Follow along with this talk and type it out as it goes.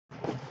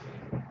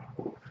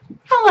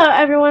Hello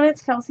everyone,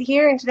 it's Kelsey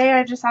here, and today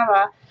I just have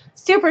a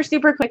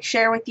super quick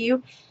share with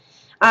you.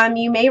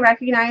 You may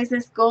recognize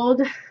this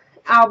gold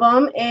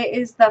album. It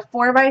is the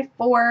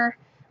 4x4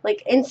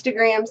 like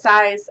Instagram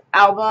size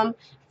album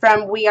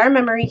from We Are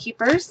Memory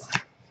Keepers,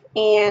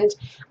 and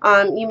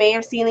you may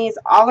have seen these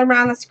all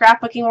around the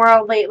scrapbooking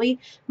world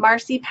lately.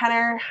 Marcy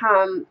Penner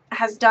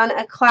has done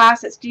a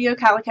class at Studio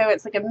Calico.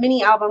 It's like a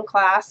mini album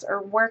class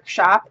or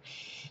workshop,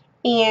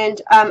 and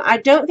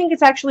I don't think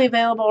it's actually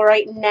available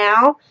right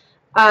now.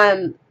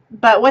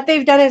 But what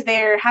they've done is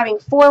they're having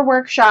 4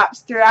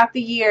 workshops throughout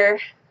the year,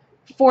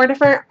 4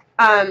 different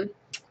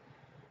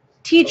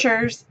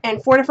teachers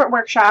and 4 different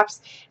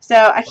workshops.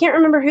 So I can't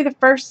remember who the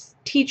first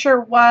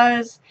teacher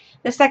was.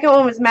 The second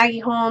one was Maggie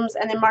Holmes,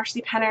 and then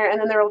Marcy Penner, and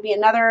then there will be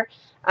another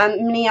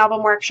mini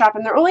album workshop,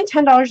 and they're only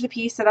 $10 a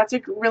piece, so that's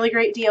a really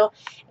great deal.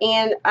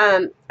 And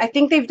I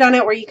think they've done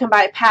it where you can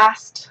buy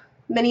past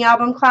mini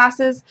album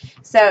classes,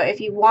 so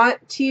if you want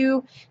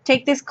to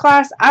take this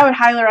class, I would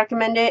highly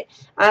recommend it.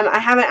 I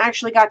haven't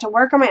actually got to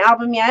work on my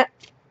album yet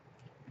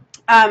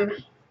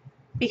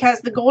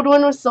because the gold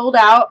one was sold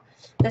out.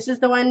 This is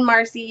the one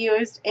Marcy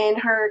used in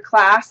her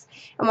class,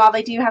 and while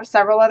they do have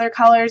several other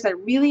colors, I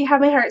really have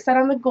my heart set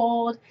on the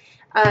gold,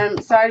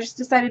 so I just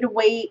decided to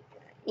wait.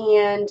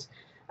 And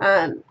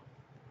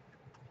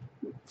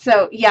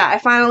so yeah, I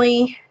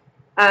finally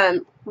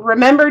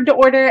remembered to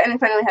order it, and I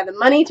finally had the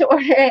money to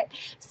order it,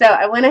 so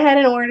I went ahead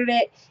and ordered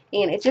it,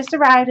 and it just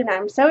arrived, and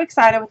I'm so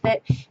excited with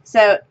it.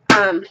 So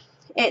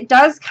it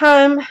does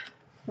come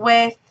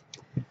with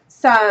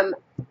some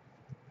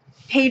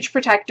page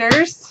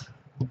protectors.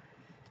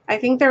 I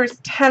think there's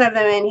 10 of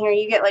them in here.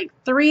 You get like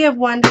 3 of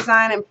one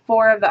design and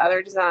 4 of the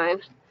other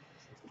design.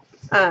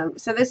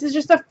 So this is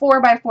just a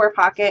 4x4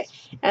 pocket,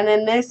 and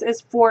then this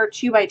is 4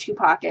 2x2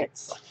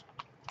 pockets.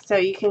 So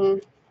you can,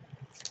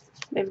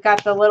 they've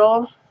got the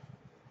little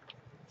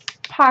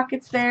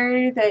pockets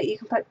there that you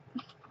can put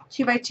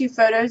 2x2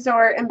 photos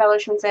or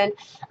embellishments in.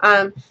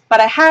 But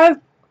I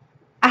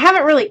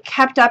haven't really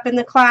kept up in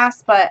the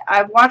class, but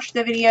I've watched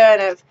the video,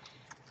 and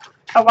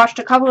I watched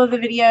a couple of the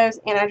videos,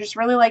 and I just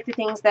really like the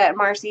things that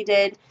Marcy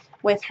did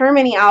with her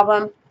mini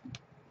album.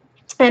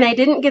 And I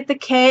didn't get the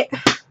kit.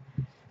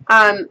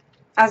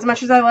 As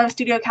much as I love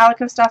Studio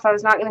Calico stuff, I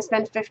was not going to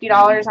spend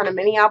 $50 on a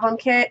mini album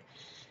kit.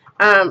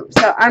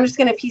 So I'm just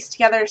going to piece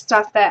together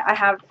stuff that I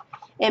have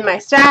in my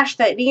stash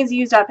that needs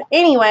used up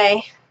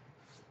anyway.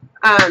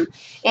 And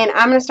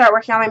I'm going to start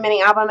working on my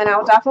mini album, and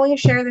I'll definitely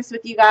share this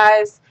with you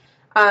guys,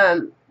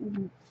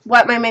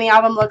 what my mini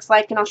album looks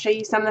like, and I'll show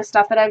you some of the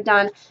stuff that I've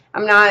done.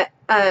 I'm not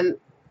going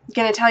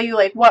to tell you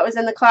like what was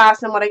in the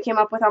class and what I came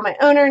up with on my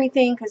own or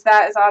anything, because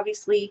that is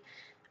obviously,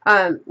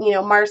 you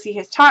know, Marcy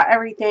has taught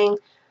everything,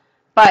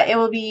 but it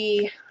will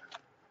be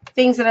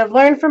things that I've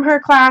learned from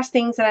her class,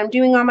 things that I'm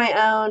doing on my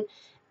own,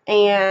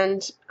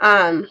 and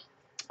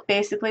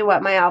basically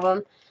what my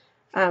album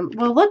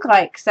will look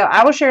like. So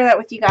I will share that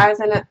with you guys,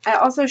 and I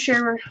also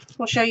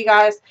will show you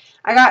guys,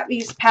 I got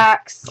these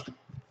packs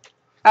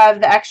of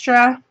the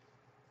extra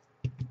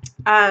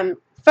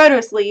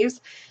photo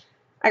sleeves.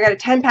 I got a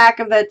 10 pack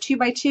of the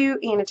 2x2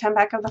 and a 10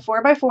 pack of the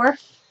 4x4,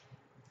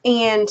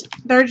 and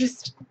they're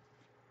just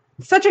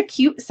such a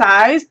cute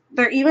size.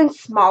 They're even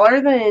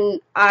smaller than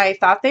I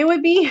thought they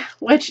would be,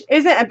 which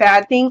isn't a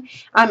bad thing.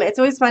 It's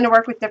always fun to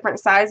work with different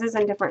sizes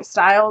and different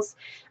styles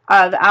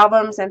of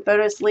albums and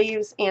photo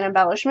sleeves and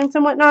embellishments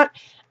and whatnot.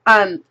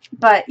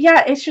 But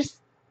yeah,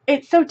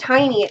 it's so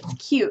tiny, it's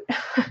cute.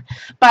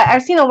 But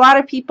I've seen a lot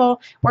of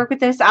people work with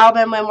this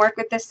album and work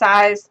with this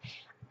size,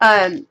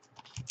 and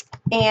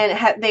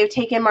they've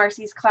taken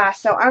Marcy's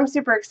class, so I'm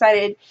super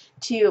excited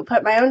to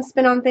put my own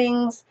spin on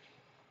things.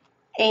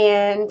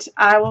 And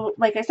I will,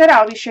 like I said,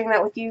 I'll be sharing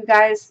that with you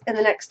guys in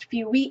the next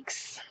few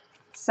weeks,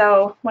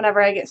 so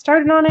whenever I get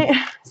started on it.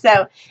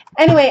 So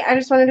anyway, I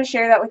just wanted to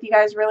share that with you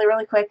guys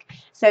really quick.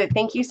 So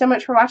thank you so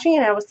much for watching,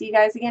 and I will see you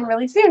guys again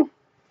really soon.